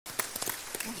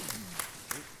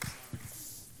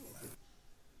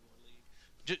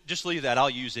Just leave that. I'll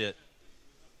use it.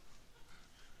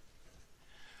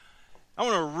 I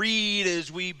want to read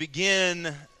as we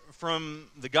begin from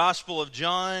the Gospel of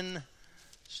John,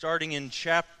 starting in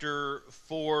chapter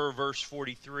 4, verse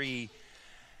 43.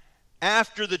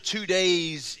 After the 2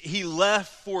 days, he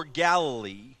left for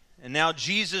Galilee. And now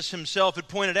Jesus himself had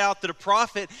pointed out that a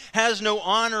prophet has no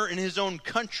honor in his own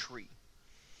country.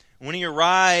 When he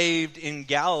arrived in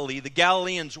Galilee, the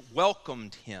Galileans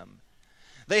welcomed him.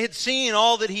 They had seen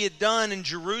all that he had done in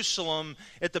Jerusalem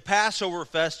at the Passover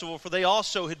festival, for they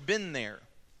also had been there.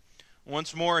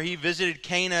 Once more he visited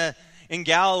Cana in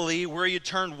Galilee, where he had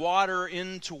turned water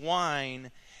into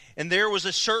wine. And there was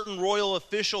a certain royal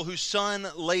official whose son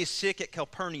lay sick at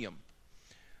Capernaum.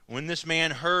 When this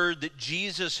man heard that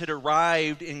Jesus had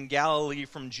arrived in Galilee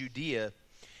from Judea,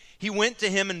 he went to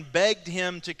him and begged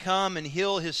him to come and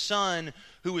heal his son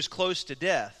who was close to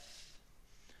death.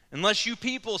 Unless you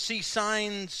people see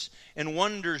signs and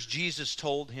wonders, Jesus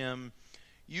told him,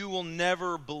 you will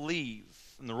never believe.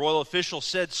 And the royal official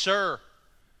said, Sir,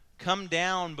 come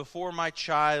down before my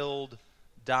child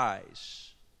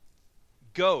dies.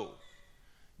 Go,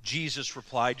 Jesus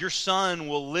replied, your son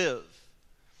will live.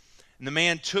 And the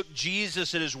man took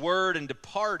Jesus at his word and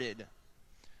departed.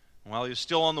 While he was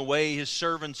still on the way, his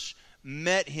servants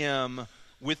met him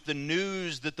with the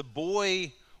news that the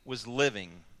boy was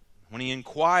living. When he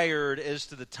inquired as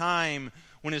to the time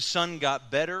when his son got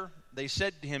better, they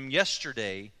said to him,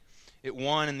 yesterday at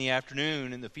 1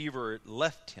 p.m, and the fever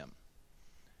left him.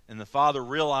 And the father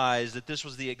realized that this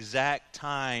was the exact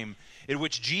time at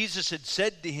which Jesus had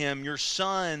said to him, your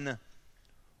son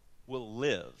will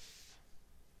live.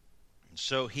 And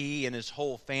so he and his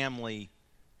whole family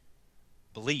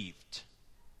believed.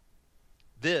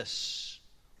 This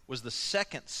was the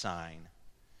second sign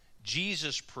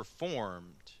Jesus performed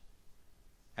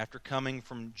after coming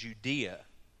from Judea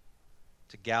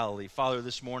to Galilee. Father,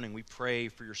 this morning we pray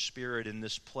for your Spirit in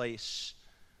this place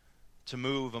to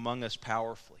move among us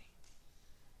powerfully.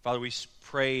 Father, we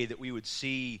pray that we would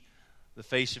see the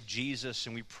face of Jesus,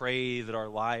 and we pray that our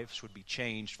lives would be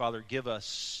changed. Father, give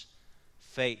us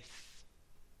faith.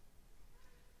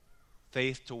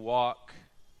 Faith to walk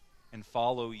and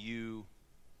follow you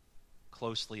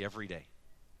closely every day.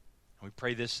 And we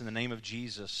pray this in the name of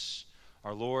Jesus,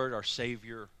 our Lord, our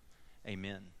Savior.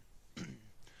 Amen.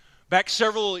 Back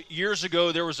several years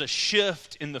ago, there was a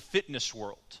shift in the fitness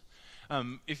world.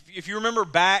 If you remember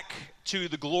back to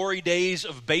the glory days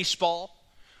of baseball,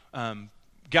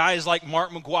 guys like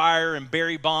Mark McGwire and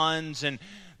Barry Bonds, and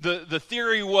the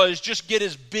theory was just get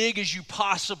as big as you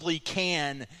possibly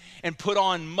can and put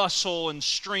on muscle and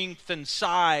strength and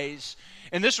size.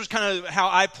 And this was kind of how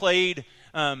I played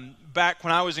back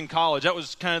when I was in college. That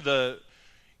was kind of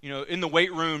in the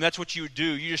weight room, that's what you would do.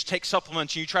 You just take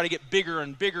supplements and you try to get bigger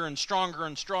and bigger and stronger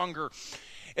and stronger.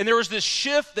 And there was this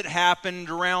shift that happened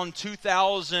around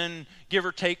 2000, give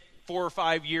or take 4 or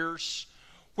 5 years,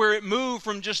 where it moved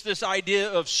from just this idea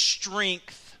of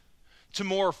strength to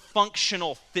more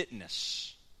functional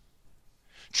fitness.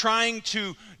 Trying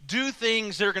to do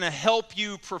things that are going to help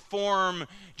you perform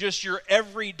just your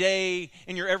everyday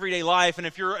life. And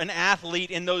if you're an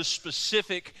athlete in those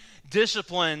specific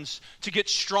disciplines, to get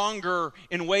stronger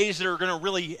in ways that are going to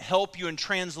really help you and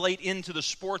translate into the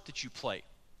sport that you play.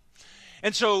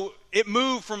 And so it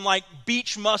moved from like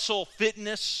beach muscle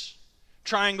fitness,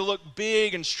 trying to look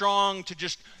big and strong, to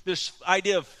just this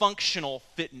idea of functional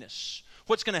fitness.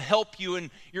 What's going to help you in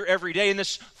your everyday. And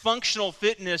this functional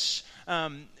fitness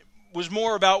was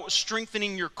more about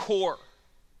strengthening your core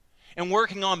and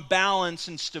working on balance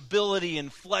and stability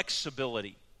and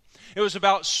flexibility. It was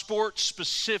about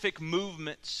sport-specific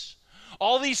movements.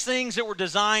 All these things that were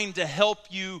designed to help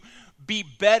you be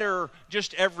better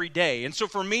just every day. And so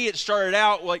for me, it started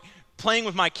out like playing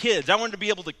with my kids. I wanted to be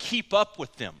able to keep up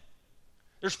with them.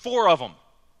 There's 4 of them.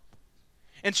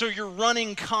 And so you're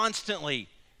running constantly.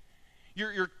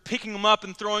 You're picking them up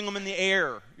and throwing them in the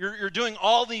air. You're doing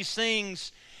all these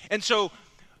things. And so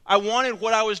I wanted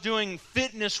what I was doing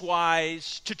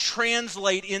fitness-wise to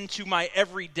translate into my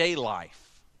everyday life.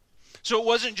 So it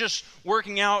wasn't just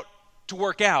working out to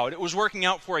work out. It was working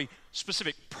out for a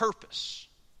specific purpose.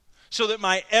 So that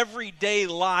my everyday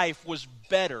life was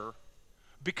better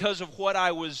because of what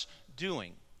I was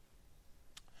doing.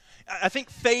 I think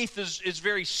faith is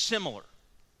very similar.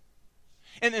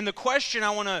 And the question I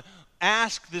want to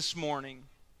ask this morning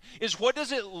is, what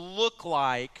does it look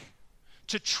like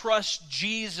to trust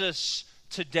Jesus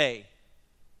today?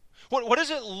 What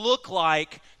does it look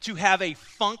like to have a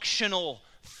functional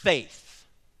faith?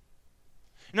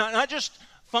 Not just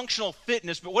functional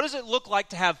fitness, but what does it look like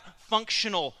to have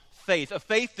functional faith? A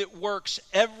faith that works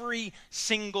every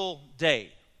single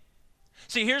day.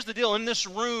 See, here's the deal. In this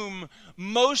room,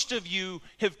 most of you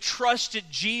have trusted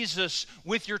Jesus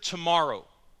with your tomorrow.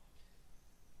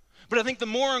 But I think the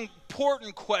more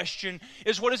important question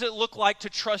is, what does it look like to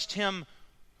trust him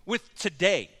with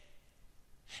today?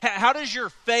 How does your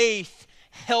faith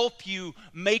help you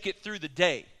make it through the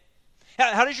day?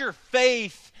 How does your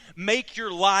faith make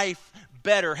your life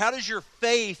better? How does your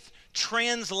faith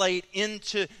translate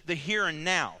into the here and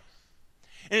now?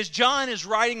 And as John is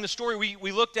writing the story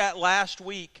we looked at last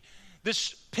week,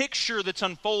 this picture that's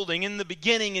unfolding in the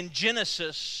beginning in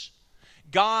Genesis,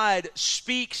 God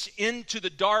speaks into the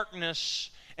darkness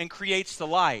and creates the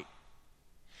light.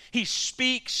 He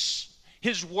speaks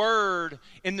his word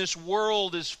and this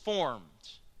world is formed.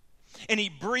 And he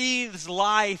breathes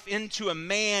life into a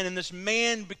man, and this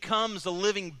man becomes a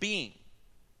living being.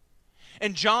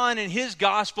 And John in his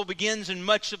gospel begins in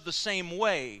much of the same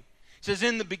way. It says,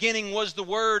 in the beginning was the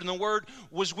Word, and the Word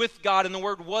was with God, and the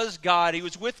Word was God. He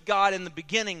was with God in the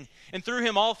beginning, and through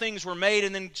him all things were made.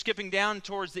 And then skipping down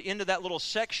towards the end of that little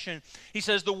section, he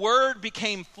says, the Word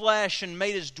became flesh and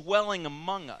made his dwelling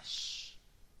among us.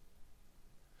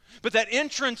 But that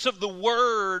entrance of the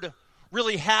Word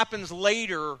really happens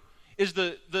later, is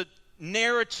the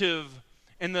narrative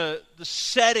and the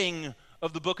setting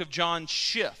of the book of John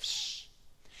shifts.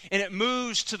 And it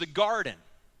moves to the garden.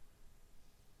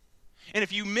 And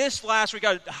if you missed last week,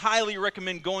 I highly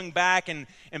recommend going back and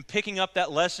picking up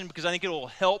that lesson, because I think it will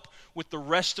help with the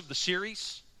rest of the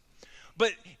series.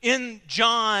 But in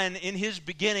John, in his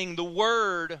beginning, the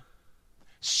Word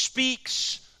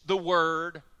speaks the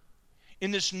Word,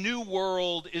 and this new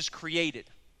world is created.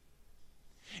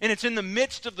 And it's in the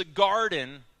midst of the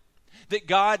garden that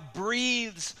God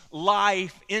breathes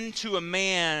life into a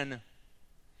man,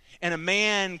 and a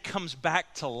man comes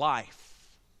back to life.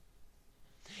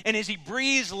 And as he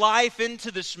breathes life into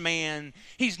this man,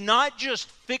 he's not just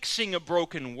fixing a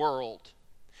broken world.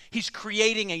 He's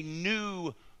creating a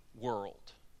new world.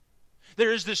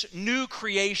 There is this new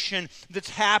creation that's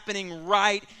happening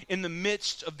right in the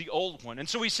midst of the old one. And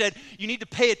so we said, you need to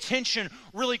pay attention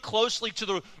really closely to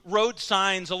the road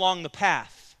signs along the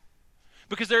path.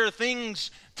 Because there are things,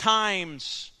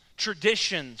 times,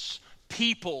 traditions,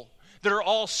 people that are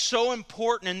all so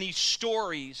important in these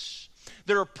stories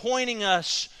that are pointing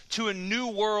us to a new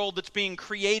world that's being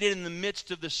created in the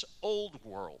midst of this old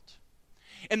world.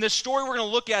 And the story we're going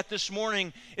to look at this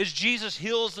morning, as Jesus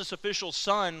heals this official's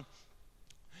son,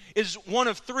 is one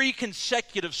of three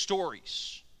consecutive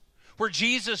stories where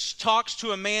Jesus talks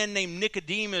to a man named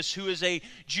Nicodemus, who is a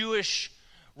Jewish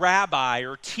rabbi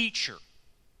or teacher,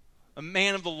 a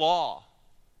man of the law,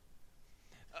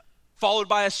 followed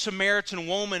by a Samaritan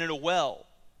woman at a well,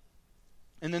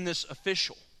 and then this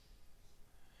official.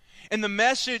 And the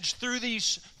message through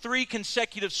these three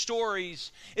consecutive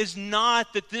stories is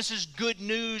not that this is good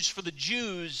news for the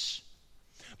Jews,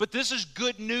 but this is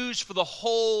good news for the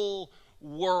whole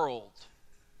world.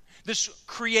 This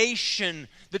creation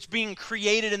that's being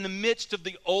created in the midst of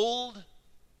the old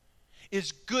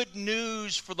is good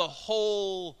news for the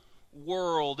whole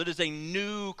world. It is a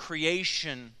new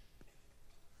creation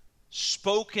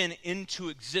spoken into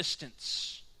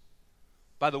existence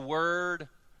by the Word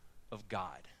of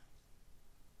God.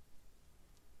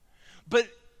 But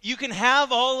you can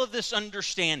have all of this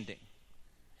understanding,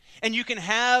 and you can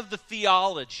have the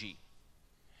theology.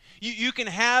 You can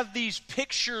have these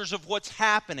pictures of what's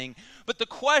happening, but the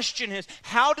question is,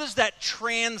 how does that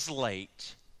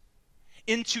translate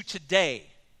into today?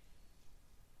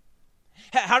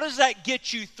 How does that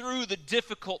get you through the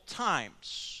difficult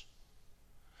times?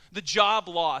 The job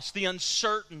loss, the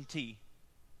uncertainty,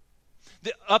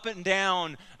 the up and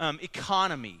down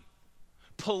economy,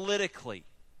 politically.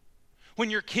 When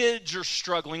your kids are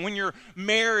struggling, when your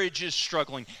marriage is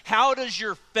struggling, how does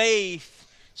your faith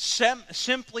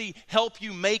simply help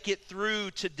you make it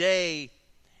through today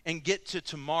and get to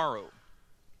tomorrow?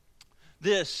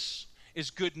 This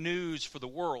is good news for the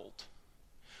world.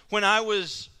 When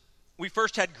we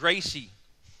first had Gracie,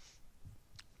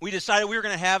 we decided we were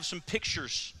going to have some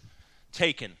pictures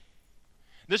taken.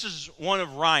 This is one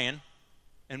of Ryan,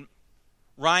 and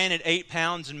Ryan at 8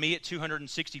 pounds and me at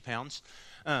 260 pounds.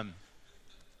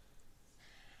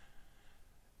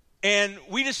 And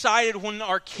we decided when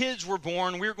our kids were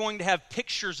born, we were going to have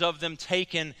pictures of them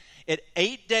taken at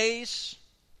 8 days,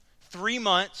 3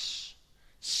 months,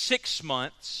 6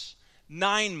 months,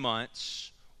 9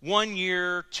 months, 1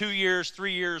 year, 2 years,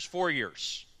 3 years, 4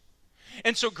 years.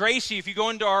 And so Gracie, if you go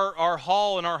into our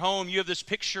hall in our home, you have this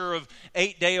picture of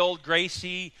 8-day-old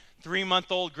Gracie,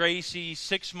 3-month-old Gracie,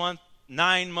 6-month,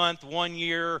 9-month, 1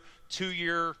 year, 2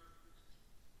 year.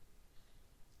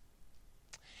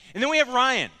 And then we have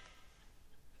Ryan.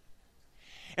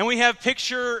 And we have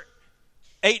picture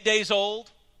 8 days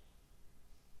old.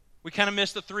 We kind of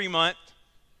missed the 3-month,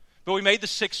 but we made the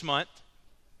 6-month.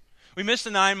 We missed the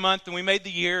 9-month, and we made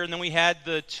the year, and then we had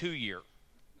the 2-year.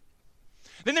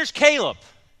 Then there's Caleb.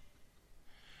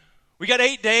 We got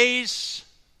 8 days,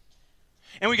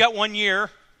 and we got 1 year,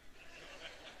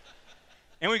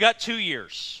 and we got 2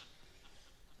 years.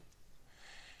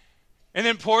 And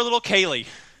then poor little Kaylee.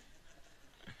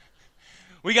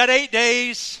 We got 8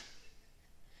 days,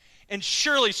 and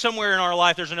surely somewhere in our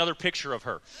life there's another picture of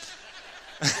her.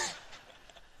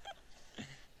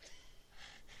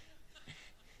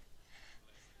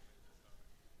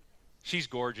 She's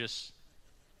gorgeous.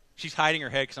 She's hiding her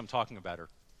head because I'm talking about her.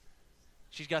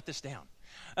 She's got this down.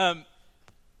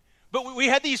 But we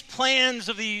had these plans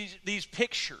of these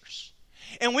pictures.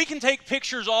 And we can take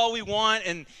pictures all we want,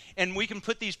 and we can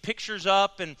put these pictures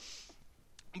up.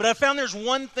 But I found there's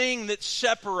one thing that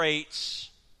separates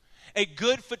a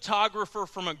good photographer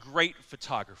from a great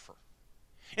photographer.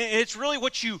 And it's really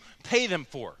what you pay them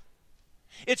for.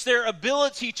 It's their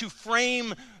ability to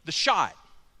frame the shot.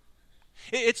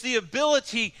 It's the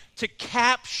ability to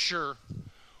capture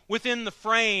within the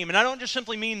frame. And I don't just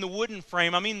simply mean the wooden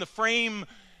frame. I mean the frame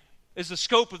is the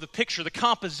scope of the picture, the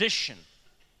composition.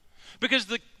 Because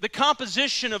the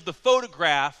composition of the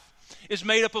photograph is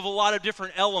made up of a lot of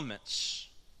different elements.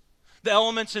 The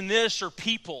elements in this are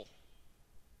people,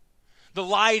 the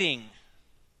lighting,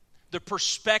 the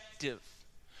perspective.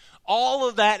 All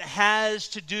of that has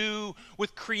to do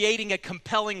with creating a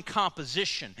compelling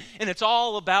composition. And it's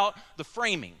all about the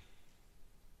framing.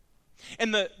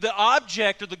 And the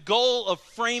object or the goal of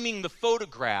framing the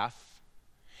photograph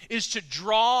is to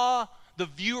draw the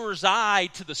viewer's eye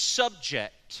to the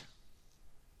subject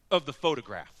of the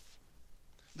photograph.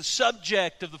 The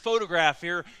subject of the photograph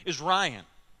here is Ryan.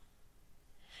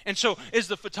 And so as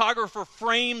the photographer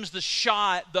frames the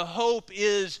shot, the hope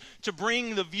is to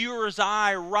bring the viewer's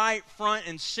eye right front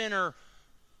and center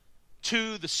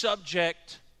to the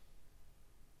subject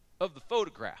of the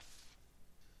photograph.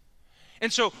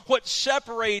 And so what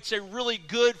separates a really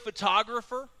good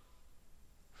photographer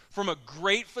from a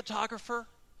great photographer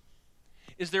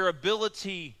is their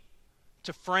ability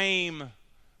to frame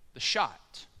the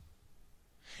shot.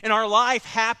 And our life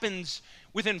happens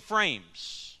within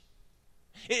frames.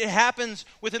 It happens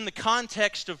within the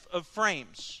context of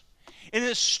frames. In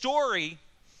this story,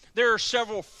 there are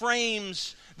several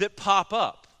frames that pop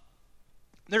up.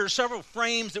 There are several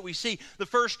frames that we see. The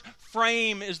first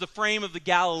frame is the frame of the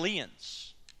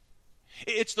Galileans.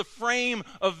 It's the frame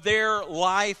of their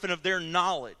life and of their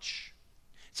knowledge.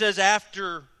 It says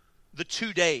after the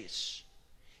 2 days,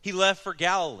 he left for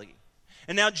Galilee.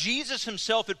 And now Jesus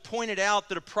himself had pointed out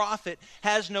that a prophet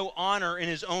has no honor in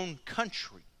his own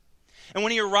country. And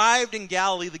when he arrived in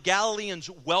Galilee, the Galileans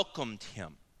welcomed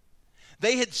him.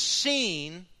 They had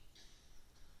seen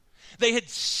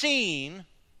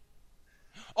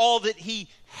all that he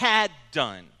had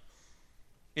done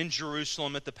in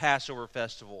Jerusalem at the Passover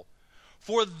festival.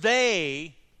 For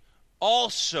they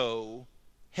also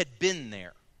had been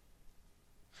there.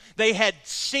 They had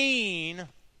seen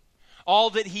all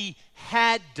that he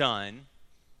had done,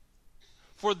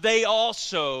 for they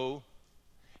also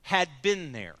had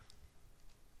been there.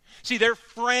 See, their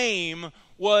frame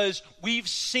was, we've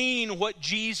seen what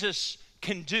Jesus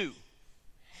can do.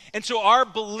 And so our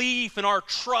belief and our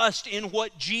trust in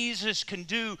what Jesus can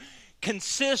do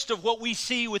consists of what we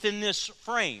see within this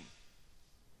frame.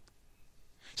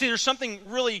 See, there's something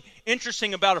really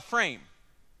interesting about a frame.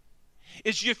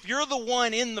 Is if you're the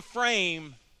one in the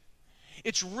frame,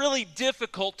 it's really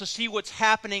difficult to see what's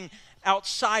happening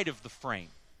outside of the frame.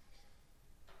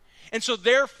 And so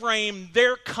their frame,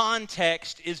 their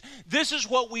context is, this is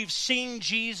what we've seen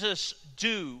Jesus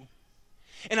do.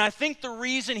 And I think the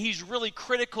reason he's really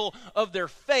critical of their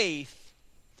faith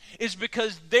is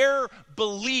because their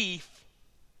belief,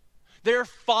 their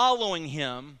following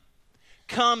him,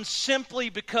 comes simply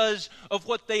because of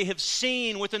what they have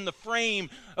seen within the frame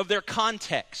of their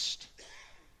context.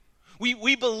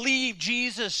 We believe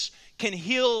Jesus can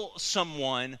heal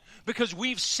someone because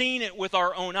we've seen it with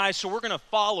our own eyes, so we're going to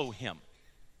follow him.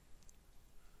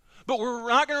 But we're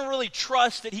not going to really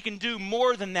trust that he can do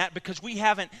more than that because we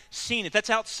haven't seen it. That's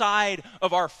outside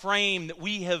of our frame that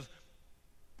we have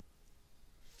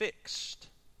fixed.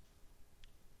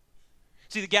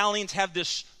 See, the Galileans have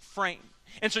this frame.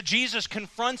 And so Jesus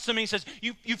confronts them and he says,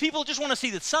 you people just want to see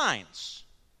the signs.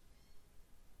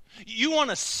 You want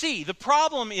to see. The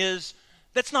problem is,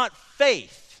 that's not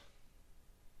faith.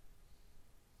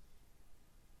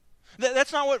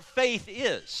 That's not what faith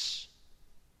is.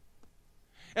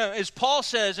 As Paul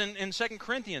says in 2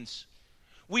 Corinthians,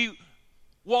 we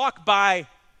walk by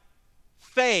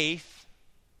faith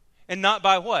and not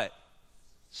by what?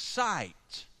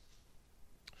 Sight.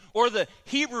 Or the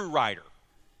Hebrew writer,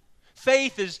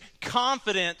 faith is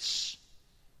confidence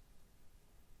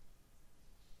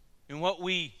in what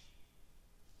we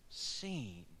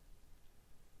seen,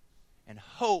 and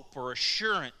hope or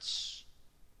assurance.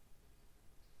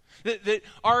 That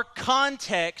our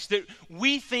context that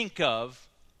we think of,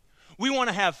 we want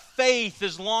to have faith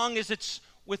as long as it's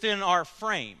within our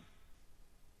frame.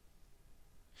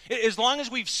 As long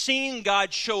as we've seen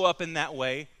God show up in that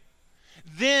way,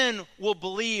 then we'll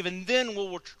believe and then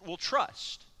we'll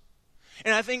trust.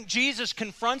 And I think Jesus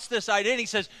confronts this idea and he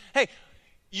says, hey,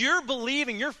 you're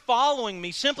believing, you're following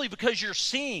me simply because you're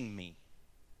seeing me.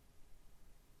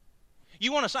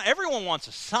 You want a sign? Everyone wants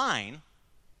a sign.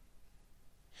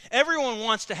 Everyone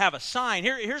wants to have a sign.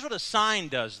 Here's what a sign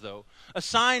does, though. A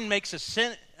sign makes a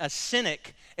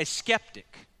cynic a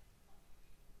skeptic.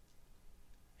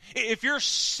 If you're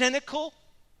cynical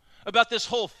about this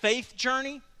whole faith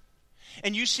journey,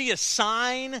 and you see a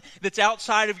sign that's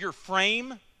outside of your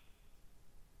frame,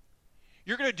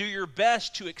 you're going to do your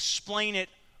best to explain it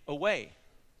away.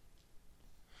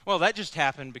 Well, that just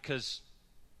happened because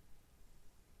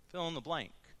fill in the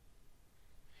blank.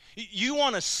 You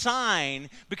want a sign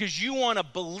because you want to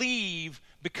believe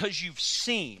because you've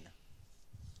seen.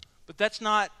 But that's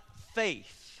not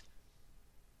faith.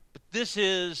 But this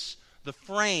is the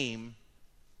frame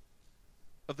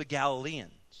of the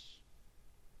Galileans.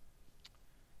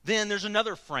 Then there's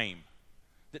another frame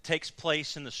that takes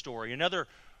place in the story, another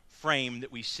frame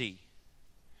that we see.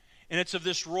 And it's of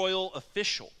this royal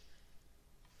official.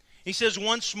 He says,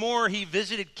 once more he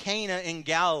visited Cana in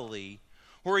Galilee,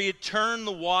 where he had turned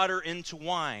the water into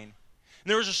wine. And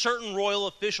there was a certain royal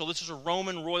official, this is a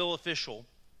Roman royal official,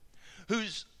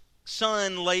 whose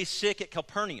son lay sick at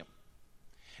Capernaum.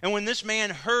 And when this man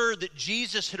heard that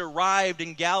Jesus had arrived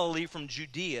in Galilee from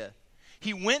Judea,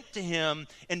 he went to him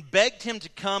and begged him to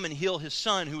come and heal his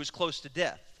son who was close to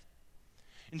death.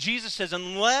 And Jesus says,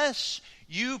 unless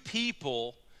you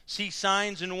people see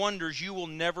signs and wonders, you will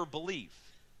never believe.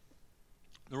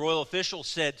 The royal official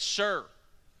said, Sir,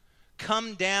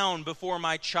 come down before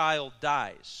my child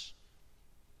dies.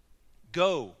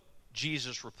 Go,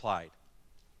 Jesus replied.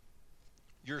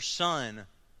 Your son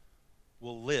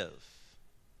will live.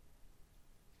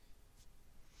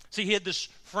 See, he had this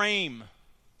frame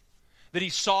that he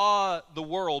saw the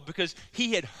world because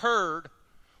he had heard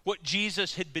what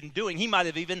Jesus had been doing. He might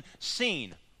have even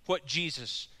seen what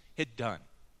Jesus had done.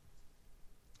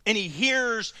 And he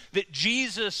hears that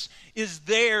Jesus is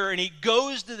there, and he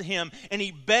goes to him and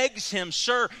he begs him,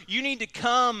 Sir, you need to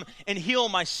come and heal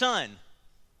my son.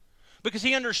 Because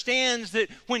he understands that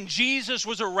when Jesus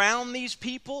was around these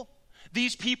people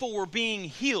were being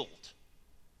healed.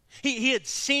 He had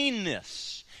seen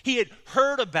this. He had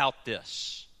heard about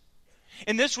this.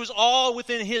 And this was all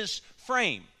within his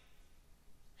frame.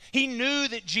 He knew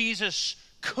that Jesus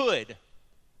could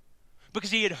because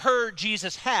he had heard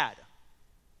Jesus had.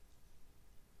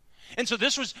 And so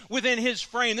this was within his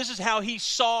frame. This is how he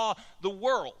saw the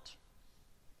world.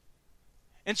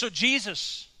 And so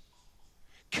Jesus,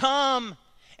 come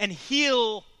and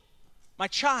heal my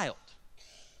child.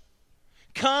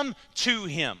 Come to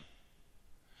him.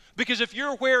 Because if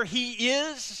you're where he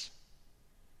is,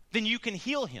 then you can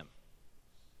heal him.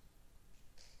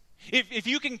 If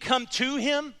you can come to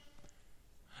him,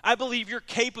 I believe you're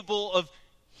capable of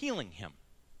healing him.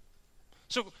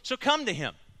 So come to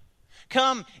him.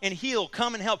 Come and heal.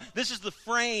 Come and help. This is the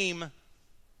frame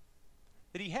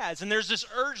that he has. And there's this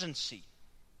urgency.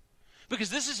 Because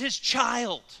this is his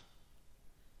child.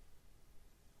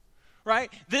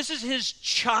 Right? This is his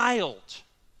child.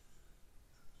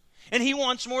 And he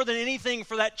wants more than anything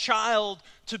for that child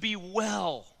to be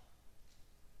well.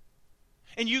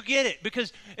 And you get it,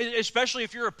 because especially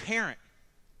if you're a parent,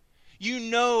 you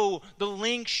know the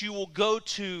lengths you will go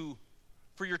to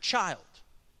for your child.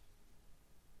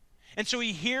 And so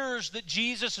he hears that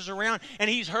Jesus is around, and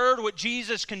he's heard what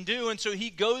Jesus can do, and so he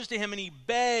goes to him and he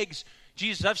begs,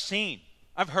 Jesus, I've seen,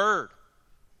 I've heard.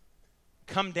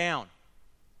 Come down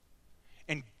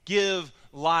and give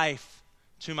life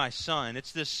to my son.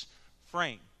 It's this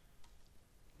frame.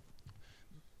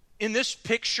 In this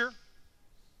picture,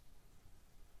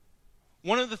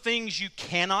 one of the things you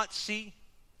cannot see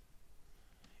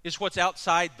is what's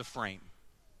outside the frame.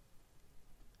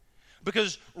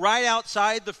 Because right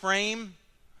outside the frame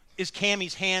is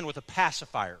Cammie's hand with a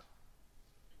pacifier.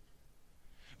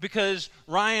 Because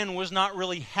Ryan was not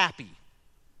really happy.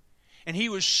 And he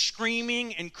was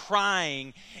screaming and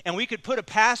crying, and we could put a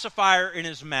pacifier in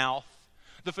his mouth.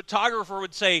 The photographer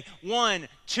would say, 1,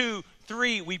 2,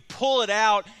 3. We pull it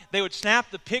out. They would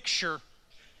snap the picture.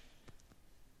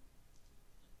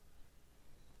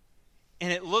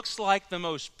 And it looks like the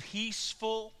most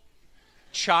peaceful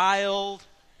child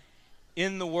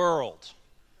in the world.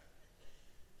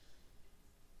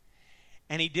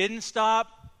 And he didn't stop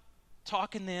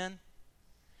talking then,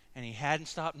 and he hadn't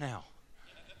stopped now.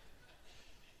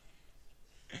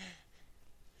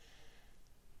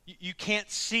 You can't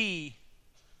see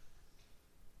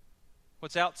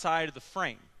what's outside of the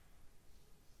frame.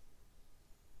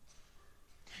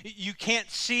 You can't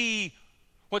see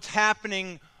what's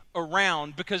happening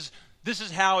around because this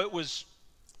is how it was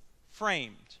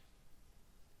framed.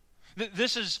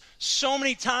 This is so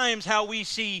many times how we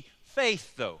see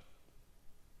faith, though.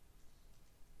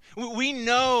 We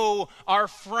know our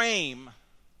frame.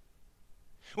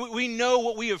 We know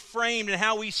what we have framed and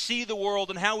how we see the world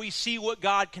and how we see what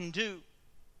God can do.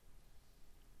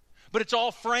 But it's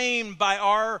all framed by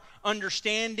our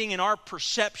understanding and our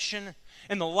perception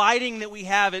and the lighting that we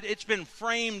have. It's been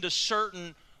framed a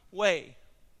certain way.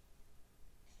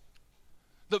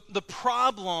 The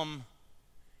problem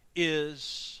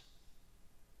is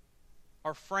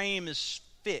our frame is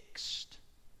fixed.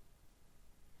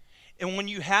 And when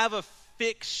you have a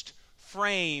fixed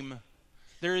frame,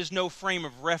 there is no frame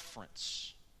of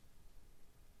reference.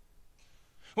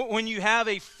 When you have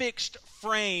a fixed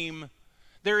frame,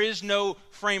 there is no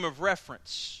frame of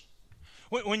reference.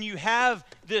 When you have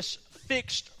this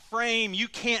fixed frame, you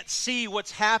can't see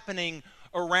what's happening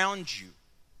around you.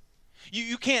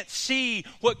 You can't see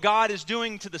what God is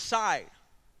doing to the side.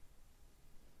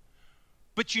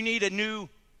 But you need a new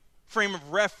frame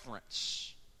of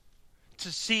reference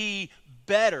to see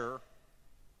better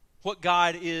what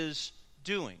God is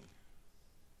doing.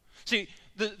 See,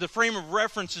 the frame of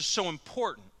reference is so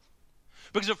important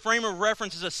because a frame of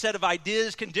reference is a set of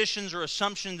ideas, conditions, or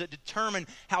assumptions that determine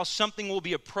how something will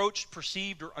be approached,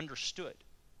 perceived, or understood.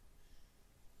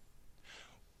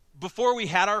 Before we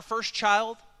had our first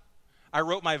child, I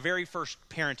wrote my very first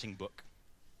parenting book.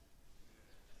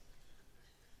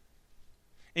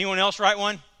 Anyone else write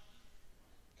one?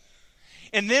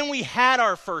 And then we had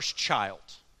our first child.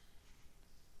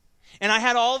 And I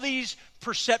had all these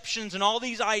perceptions and all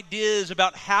these ideas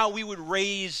about how we would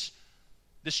raise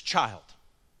this child.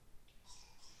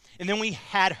 And then we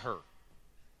had her.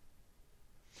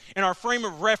 And our frame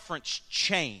of reference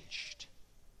changed.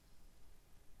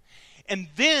 And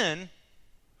then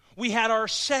we had our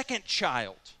second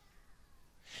child.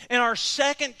 And our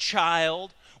second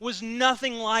child was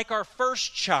nothing like our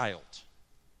first child.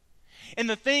 And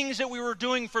the things that we were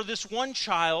doing for this one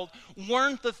child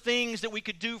weren't the things that we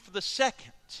could do for the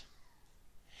second.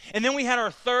 And then we had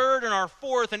our third and our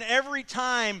fourth, and every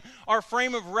time our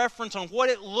frame of reference on what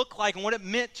it looked like and what it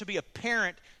meant to be a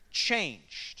parent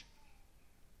changed.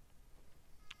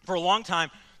 For a long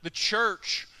time, the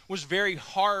church was very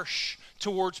harsh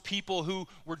towards people who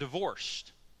were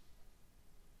divorced.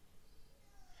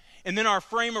 And then our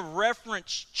frame of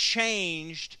reference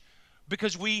changed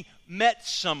because we met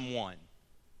someone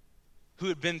who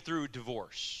had been through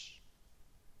divorce.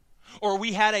 Or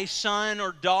we had a son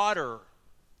or daughter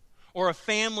or a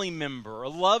family member, a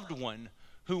loved one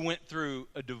who went through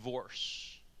a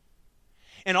divorce.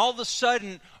 And all of a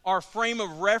sudden, our frame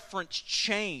of reference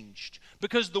changed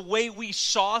because the way we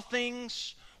saw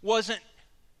things wasn't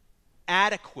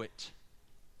adequate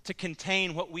to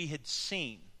contain what we had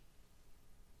seen.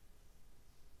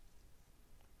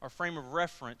 Our frame of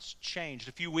reference changed.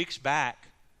 A few weeks back,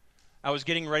 I was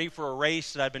getting ready for a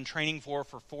race that I'd been training for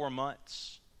 4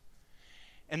 months.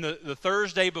 And the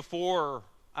Thursday before,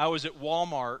 I was at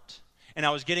Walmart, and I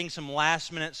was getting some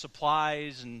last-minute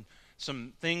supplies and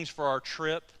some things for our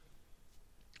trip.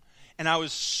 And I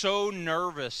was so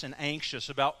nervous and anxious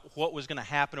about what was going to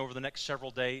happen over the next several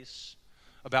days,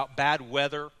 about bad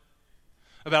weather,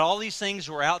 about all these things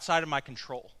that were outside of my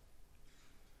control.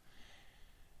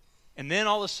 And then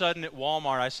all of a sudden at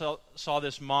Walmart, I saw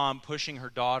this mom pushing her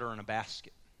daughter in a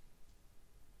basket.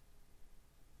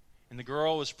 And the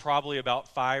girl was probably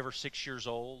about 5 or 6 years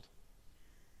old.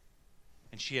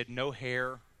 And she had no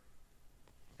hair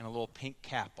and a little pink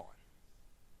cap on.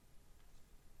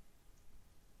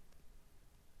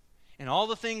 And all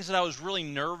the things that I was really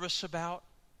nervous about,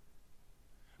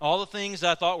 all the things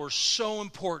that I thought were so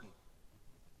important,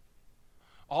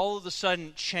 all of a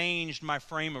sudden changed my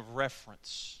frame of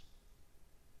reference.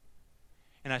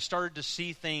 And I started to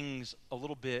see things a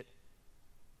little bit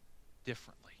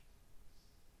differently.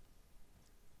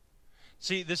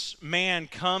 See, this man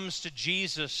comes to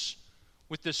Jesus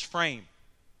with this frame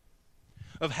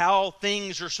of how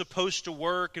things are supposed to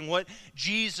work and what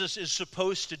Jesus is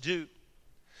supposed to do.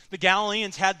 The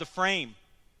Galileans had the frame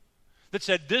that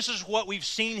said, this is what we've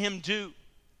seen him do.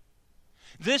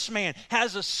 This man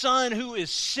has a son who is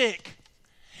sick,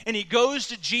 and he goes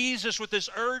to Jesus with this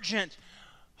urgent,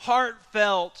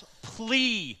 heartfelt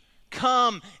plea,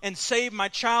 come and save my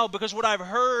child, because what I've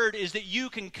heard is that you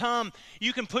can come,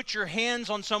 you can put your hands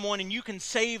on someone and you can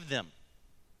save them.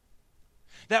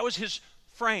 That was his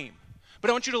frame. But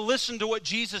I want you to listen to what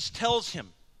Jesus tells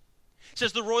him. It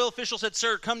says, the royal official said,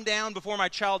 sir, come down before my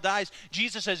child dies.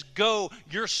 Jesus says, go,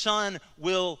 your son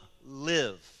will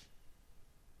live.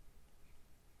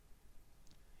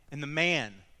 And the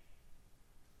man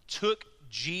took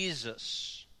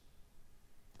Jesus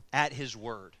at his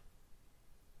word.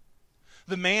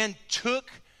 The man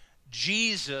took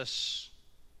Jesus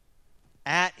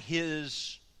at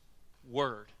his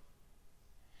word.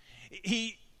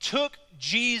 He took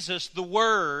Jesus, the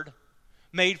Word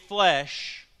made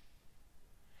flesh,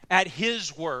 at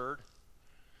his word,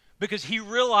 because he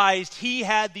realized he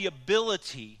had the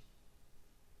ability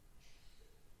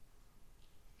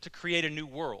to create a new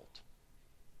world.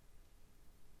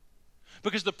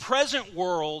 Because the present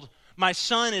world, my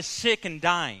son is sick and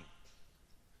dying.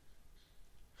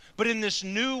 But in this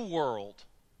new world,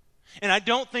 and I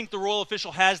don't think the royal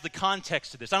official has the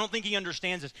context of this. I don't think he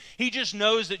understands this. He just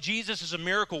knows that Jesus is a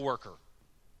miracle worker.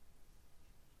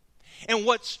 And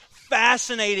what's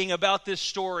fascinating about this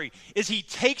story is he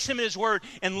takes him at his word,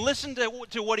 and listen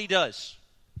to what he does.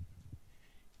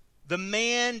 The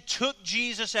man took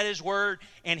Jesus at his word,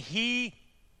 and he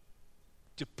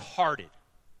departed.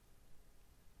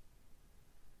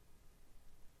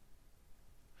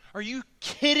 Are you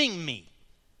kidding me?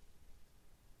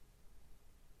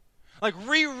 Like,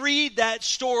 reread that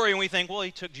story and we think, well,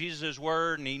 he took Jesus'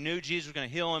 word and he knew Jesus was going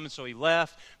to heal him, and so he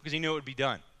left because he knew it would be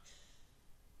done.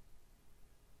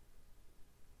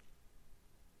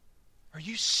 Are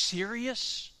you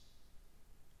serious?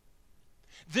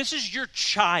 This is your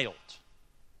child.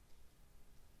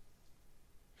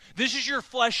 This is your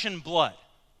flesh and blood.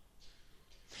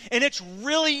 And it's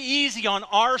really easy on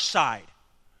our side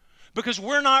because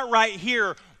we're not right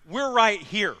here, we're right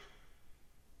here.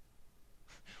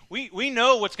 We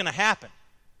know what's going to happen.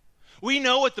 We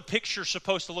know what the picture's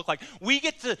supposed to look like. We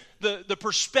get the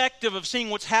perspective of seeing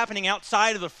what's happening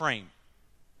outside of the frame.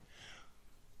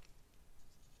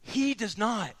 He does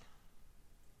not.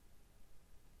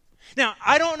 Now,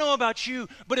 I don't know about you,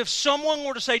 but if someone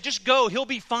were to say, just go, he'll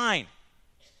be fine.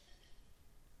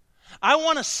 I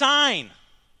want a sign.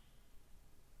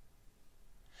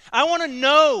 I want to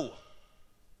know.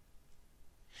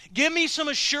 Give me some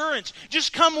assurance.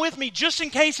 Just come with me just in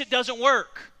case it doesn't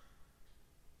work.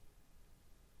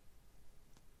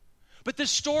 But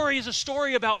this story is a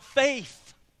story about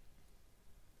faith.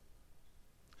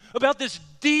 About this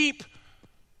deep,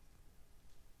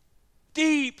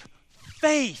 deep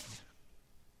faith.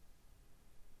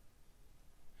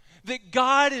 That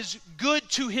God is good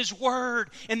to his word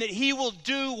and that he will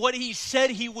do what he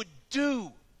said he would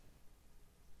do.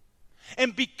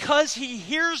 And because he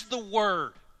hears the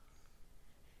word,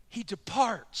 he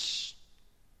departs.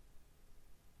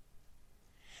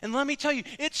 And let me tell you,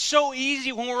 it's so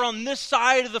easy when we're on this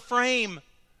side of the frame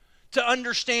to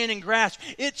understand and grasp.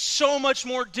 It's so much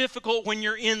more difficult when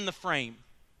you're in the frame.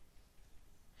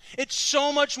 It's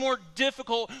so much more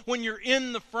difficult when you're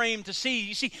in the frame to see.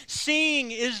 You see,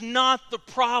 seeing is not the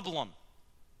problem.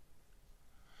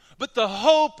 But the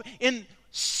hope in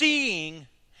seeing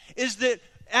is that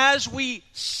as we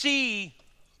see,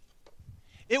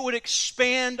 it would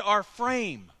expand our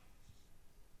frame.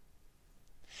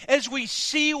 As we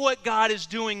see what God is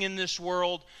doing in this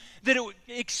world, that it would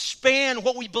expand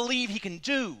what we believe he can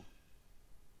do.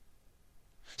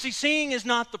 See, seeing is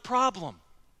not the problem.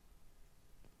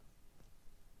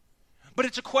 But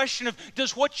it's a question of,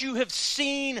 does what you have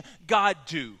seen God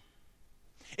do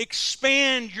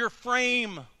expand your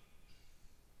frame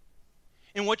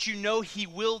in what you know he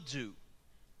will do?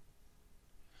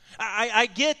 I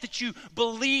get that you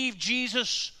believe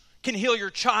Jesus can heal your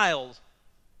child,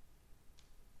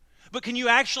 but can you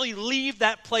actually leave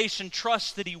that place and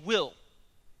trust that he will?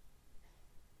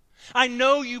 I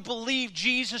know you believe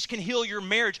Jesus can heal your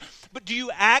marriage, but do you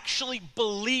actually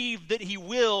believe that he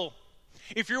will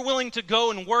if you're willing to go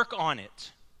and work on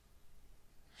it?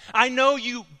 I know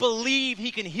you believe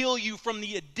he can heal you from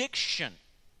the addiction,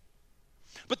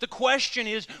 but the question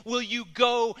is, will you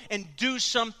go and do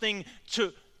something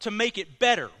to make it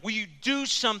better? Will you do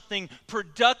something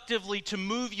productively to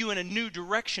move you in a new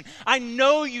direction? I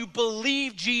know you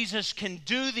believe Jesus can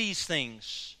do these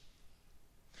things.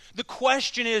 The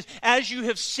question is, as you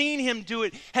have seen him do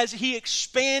it, has he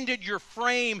expanded your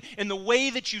frame in the way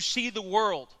that you see the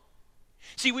world?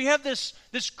 See, we have this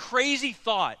crazy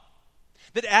thought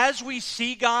that as we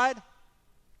see God,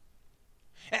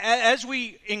 as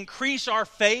we increase our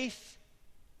faith,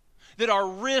 that our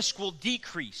risk will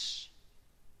decrease.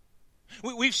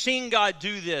 We've seen God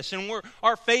do this, and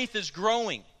our faith is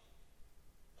growing.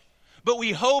 But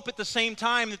we hope at the same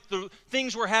time that the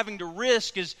things we're having to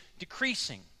risk is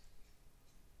decreasing.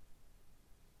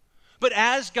 But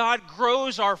as God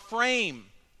grows our frame,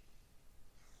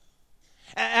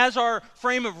 as our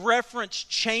frame of reference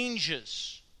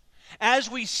changes, as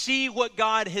we see what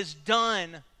God has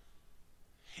done,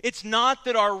 it's not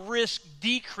that our risk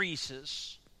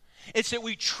decreases. It's that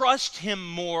we trust him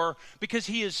more because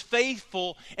he is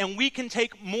faithful and we can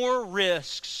take more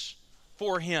risks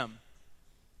for him.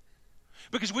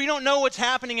 Because we don't know what's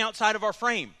happening outside of our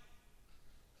frame.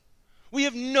 We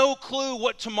have no clue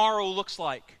what tomorrow looks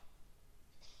like.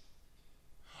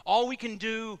 All we can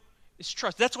do is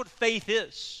trust. That's what faith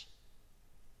is.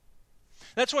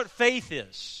 That's what faith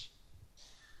is.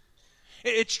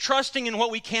 It's trusting in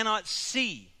what we cannot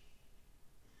see.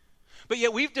 But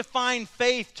yet we've defined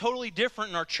faith totally different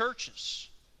in our churches.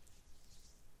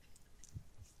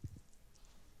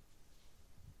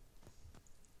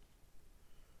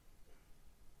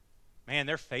 Man,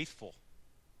 they're faithful.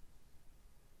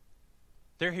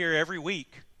 They're here every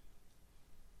week.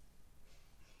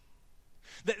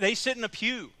 They sit in a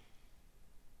pew.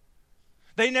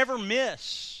 They never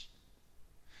miss.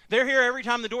 They're here every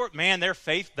time the door. Man,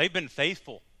 they've been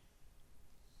faithful.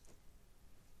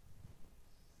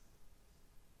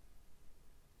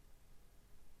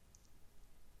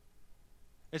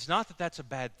 It's not that that's a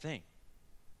bad thing.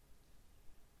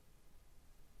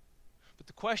 But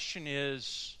the question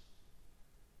is,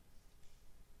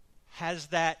 has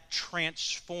that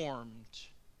transformed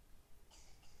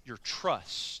your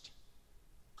trust?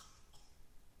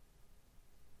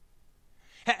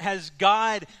 Has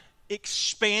God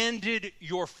expanded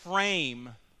your frame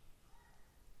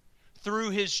through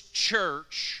his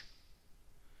church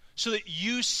so that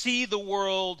you see the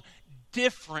world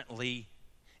differently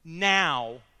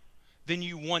now than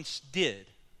you once did?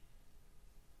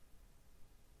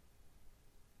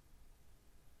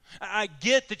 I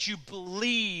get that you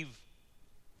believe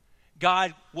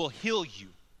God will heal you.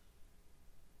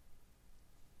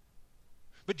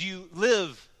 But do you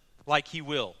live like he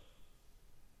will?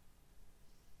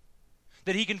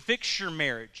 That he can fix your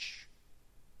marriage.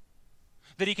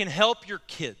 That he can help your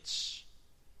kids.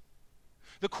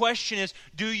 The question is,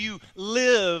 do you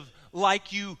live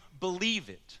like you believe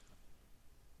it?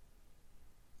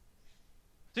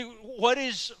 What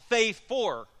is faith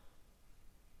for?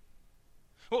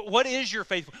 What is your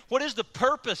faith? What is the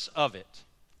purpose of it?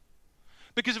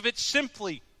 Because if it's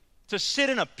simply to sit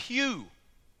in a pew,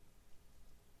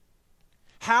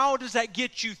 how does that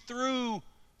get you through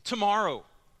tomorrow?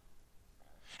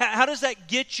 How does that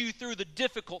get you through the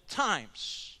difficult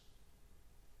times?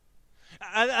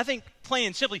 I think, plain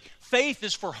and simply, faith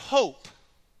is for hope.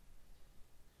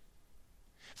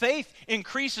 Faith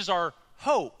increases our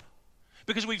hope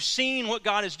because we've seen what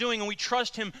God is doing and we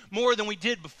trust him more than we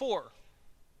did before.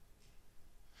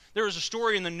 There was a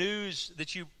story in the news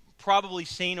that you've probably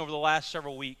seen over the last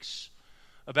several weeks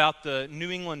about the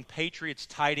New England Patriots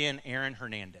tight end Aaron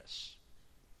Hernandez.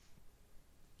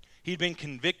 He'd been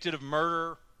convicted of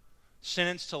murder,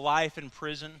 sentenced to life in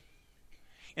prison,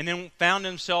 and then found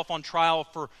himself on trial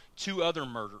for 2 other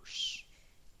murders.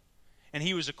 And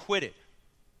he was acquitted.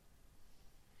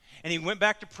 And he went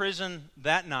back to prison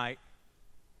that night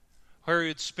where he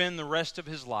would spend the rest of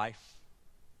his life.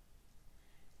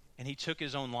 And he took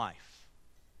his own life.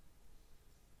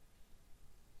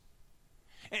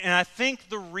 And I think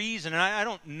the reason, and I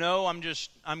don't know,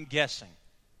 I'm guessing.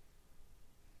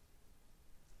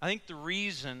 I think the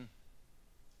reason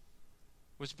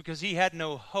was because he had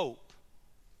no hope.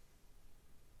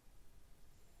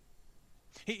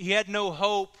 He had no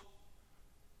hope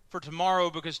for tomorrow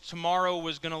because tomorrow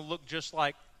was going to look just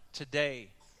like today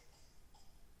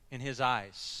in his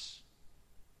eyes.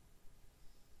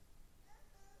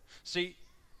 See,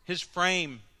 his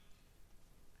frame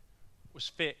was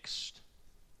fixed.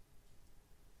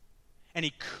 And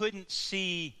he couldn't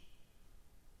see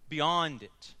beyond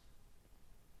it.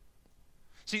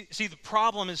 See, the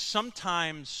problem is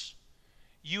sometimes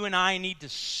you and I need to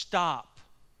stop.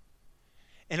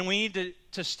 And we need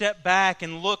to step back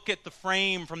and look at the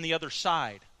frame from the other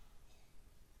side.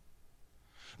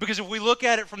 Because if we look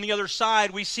at it from the other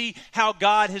side, we see how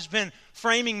God has been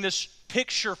framing this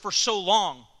picture for so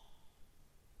long.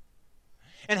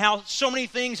 And how so many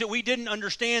things that we didn't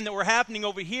understand that were happening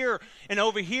over here and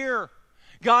over here,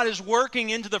 God is working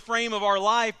into the frame of our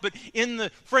life, but in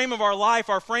the frame of our life,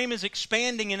 our frame is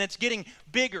expanding and it's getting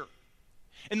bigger.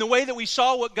 And the way that we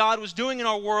saw what God was doing in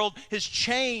our world has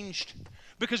changed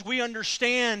because we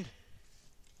understand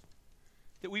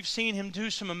that we've seen Him do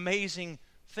some amazing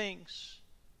things.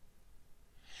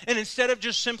 And instead of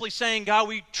just simply saying, God,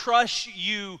 we trust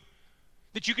you,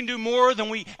 that you can do more than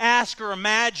we ask or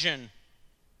imagine,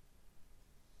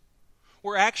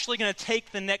 we're actually going to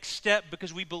take the next step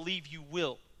because we believe you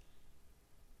will.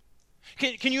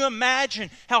 Can you imagine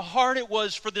how hard it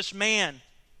was for this man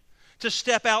to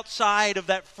step outside of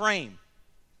that frame?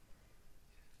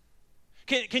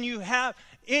 Can you have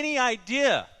any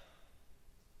idea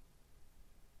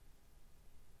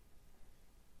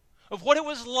of what it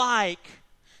was like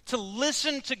to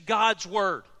listen to God's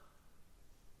word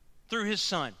through His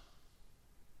Son?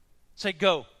 Say,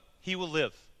 go, he will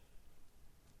live.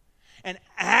 And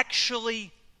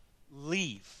actually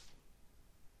leave.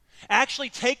 Actually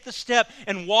take the step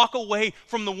and walk away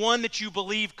from the one that you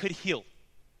believe could heal.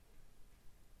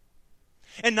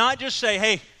 And not just say,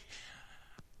 hey,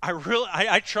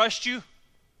 I trust you,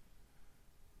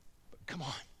 but come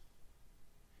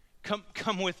on.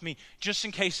 Come with me, just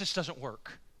in case this doesn't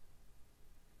work.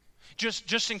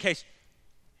 Just in case.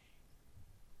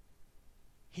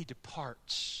 He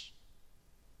departs.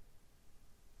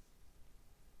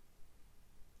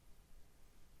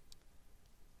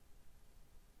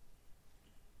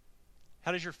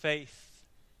 How does your faith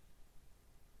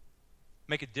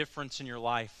make a difference in your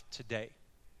life today?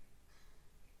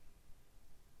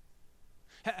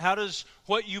 How does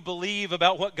what you believe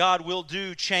about what God will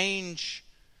do change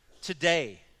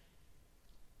today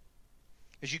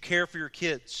as you care for your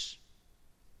kids?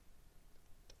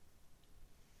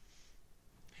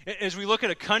 As we look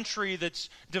at a country that's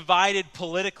divided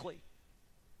politically,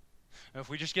 if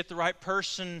we just get the right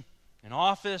person in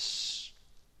office,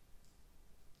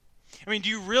 do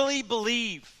you really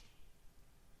believe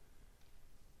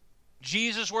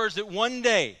Jesus' words that one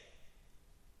day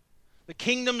the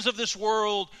kingdoms of this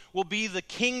world will be the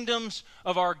kingdoms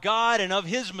of our God and of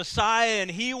His Messiah,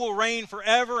 and He will reign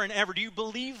forever and ever? Do you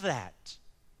believe that?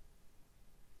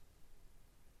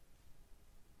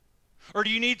 Or do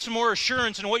you need some more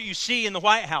assurance in what you see in the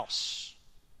White House?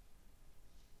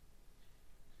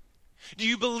 Do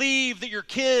you believe that your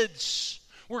kids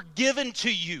were given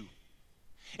to you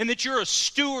and that you're a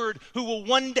steward who will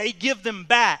one day give them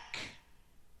back?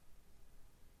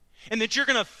 And that you're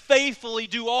going to faithfully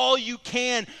do all you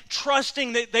can,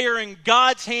 trusting that they are in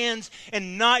God's hands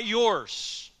and not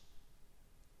yours?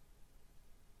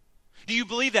 Do you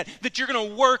believe that? That you're going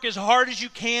to work as hard as you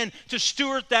can to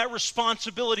steward that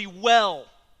responsibility well?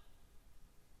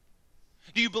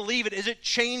 Do you believe it? Is it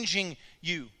changing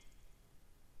you?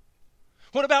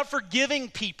 What about forgiving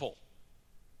people?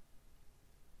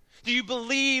 Do you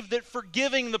believe that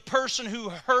forgiving the person who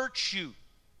hurts you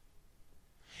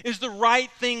is the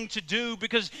right thing to do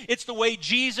because it's the way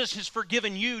Jesus has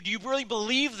forgiven you? Do you really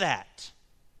believe that?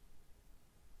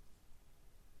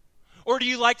 Or do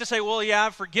you like to say, well, yeah,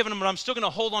 I've forgiven them, but I'm still going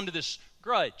to hold on to this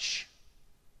grudge?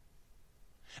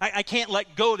 I can't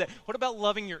let go of that. What about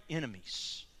loving your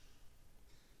enemies?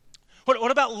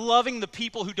 What about loving the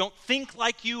people who don't think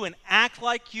like you and act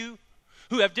like you,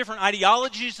 who have different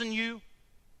ideologies than you?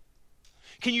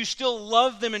 Can you still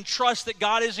love them and trust that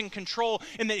God is in control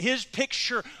and that His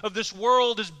picture of this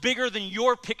world is bigger than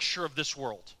your picture of this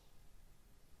world?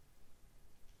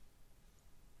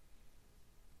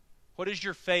 What is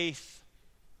your faith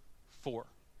for?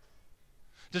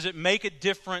 Does it make a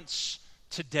difference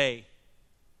today?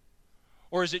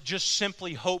 Or is it just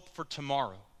simply hope for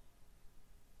tomorrow?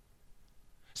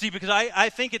 See, because I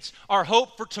think it's our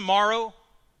hope for tomorrow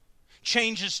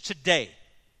changes today.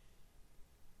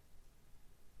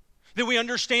 That we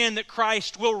understand that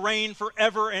Christ will reign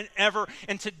forever and ever,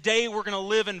 and today we're going to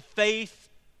live in faith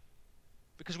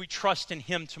because we trust in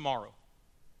Him tomorrow.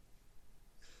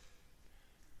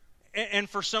 And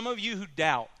for some of you who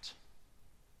doubt,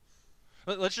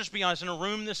 let's just be honest, in a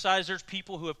room this size, there's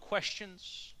people who have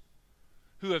questions,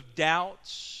 who have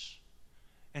doubts,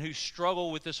 and who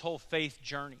struggle with this whole faith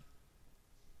journey.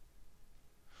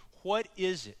 What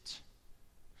is it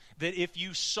that if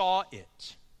you saw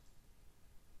it,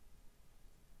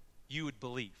 you would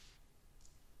believe?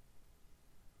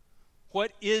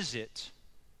 What is it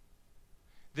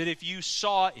that if you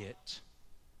saw it,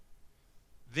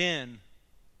 then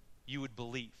you would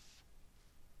believe?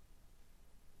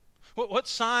 What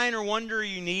sign or wonder are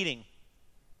you needing?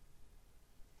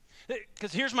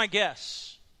 Because here's my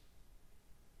guess.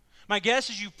 My guess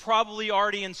is you've probably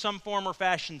already in some form or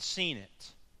fashion seen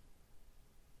it.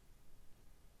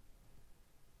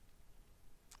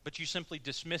 But you simply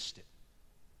dismissed it.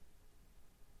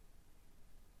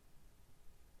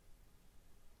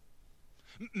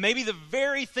 Maybe the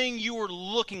very thing you were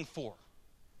looking for,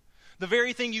 the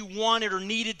very thing you wanted or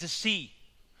needed to see,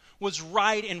 was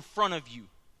right in front of you.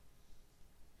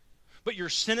 But your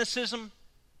cynicism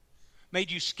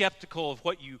made you skeptical of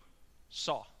what you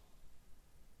saw.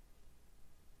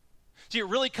 See, it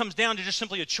really comes down to just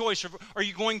simply a choice of, are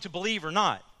you going to believe or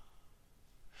not?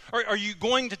 Are you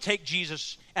going to take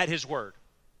Jesus at his word?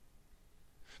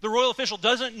 The royal official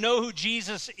doesn't know who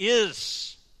Jesus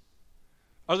is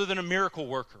other than a miracle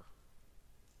worker.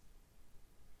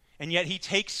 And yet he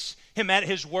takes him at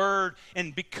his word,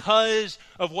 and because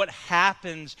of what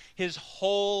happens, his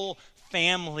whole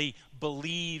family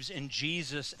believes in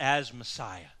Jesus as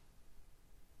Messiah.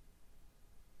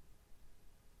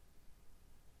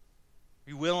 Are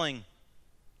you willing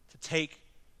to take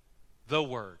the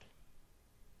word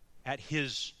at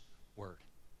his word?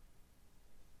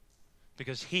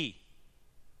 Because he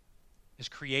is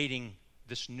creating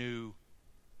this new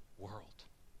world.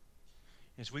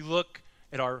 As we look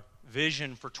at our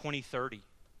vision for 2030,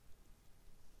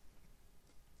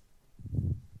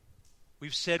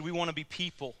 we've said we want to be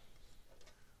people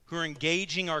who are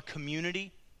engaging our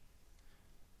community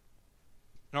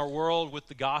and our world with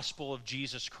the gospel of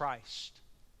Jesus Christ.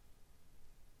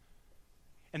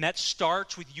 And that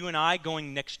starts with you and I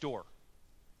going next door.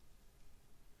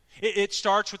 It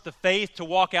starts with the faith to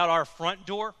walk out our front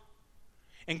door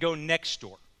and go next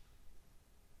door.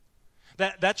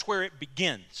 That's where it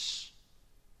begins.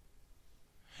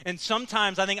 And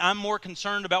sometimes I think I'm more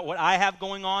concerned about what I have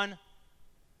going on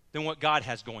than what God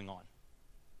has going on.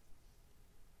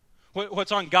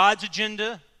 What's on God's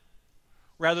agenda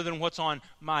rather than what's on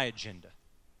my agenda.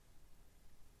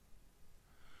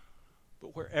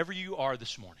 But wherever you are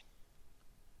this morning,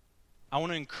 I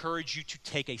want to encourage you to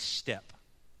take a step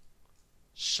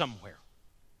somewhere.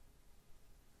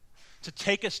 To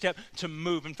take a step, to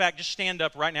move. In fact, just stand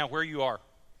up right now where you are.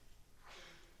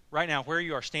 Right now, where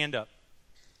you are, stand up.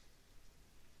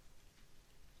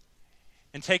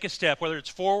 And take a step, whether it's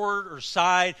forward or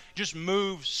side, just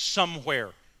move somewhere.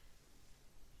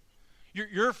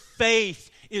 Your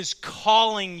faith is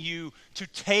calling you to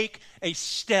take a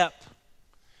step.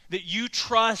 That you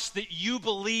trust, that you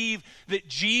believe that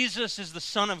Jesus is the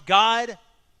Son of God,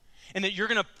 and that you're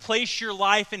going to place your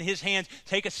life in his hands.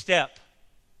 Take a step.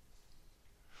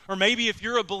 Or maybe if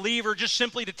you're a believer, just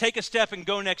simply to take a step and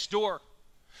go next door.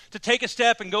 To take a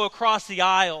step and go across the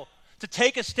aisle. To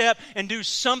take a step and do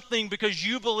something because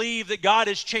you believe that God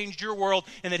has changed your world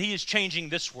and that he is changing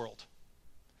this world.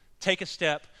 Take a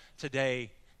step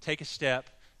today. Take a step.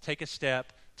 Take a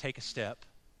step. Take a step.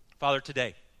 Father,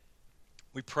 today,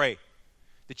 we pray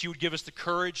that you would give us the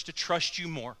courage to trust you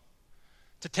more,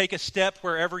 to take a step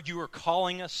wherever you are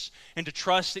calling us, and to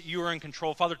trust that you are in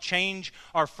control. Father, change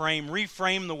our frame,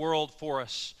 reframe the world for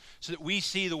us so that we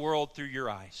see the world through your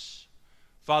eyes.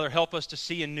 Father, help us to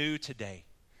see anew today,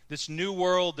 this new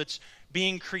world that's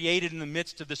being created in the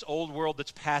midst of this old world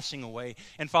that's passing away.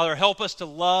 And Father, help us to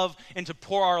love and to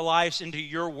pour our lives into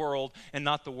your world and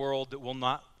not the world that will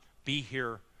not be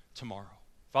here tomorrow.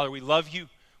 Father, we love you.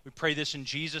 We pray this in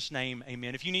Jesus' name,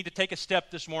 amen. If you need to take a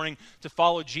step this morning to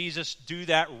follow Jesus, do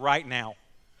that right now.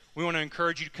 We want to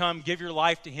encourage you to come, give your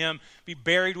life to him, be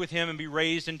buried with him, and be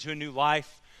raised into a new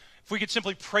life. If we could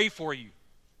simply pray for you,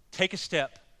 take a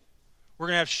step. We're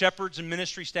going to have shepherds and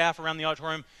ministry staff around the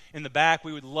auditorium in the back.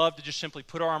 We would love to just simply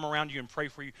put our arm around you and pray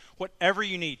for you. Whatever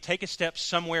you need, take a step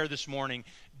somewhere this morning.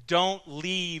 Don't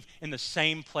leave in the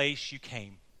same place you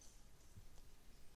came.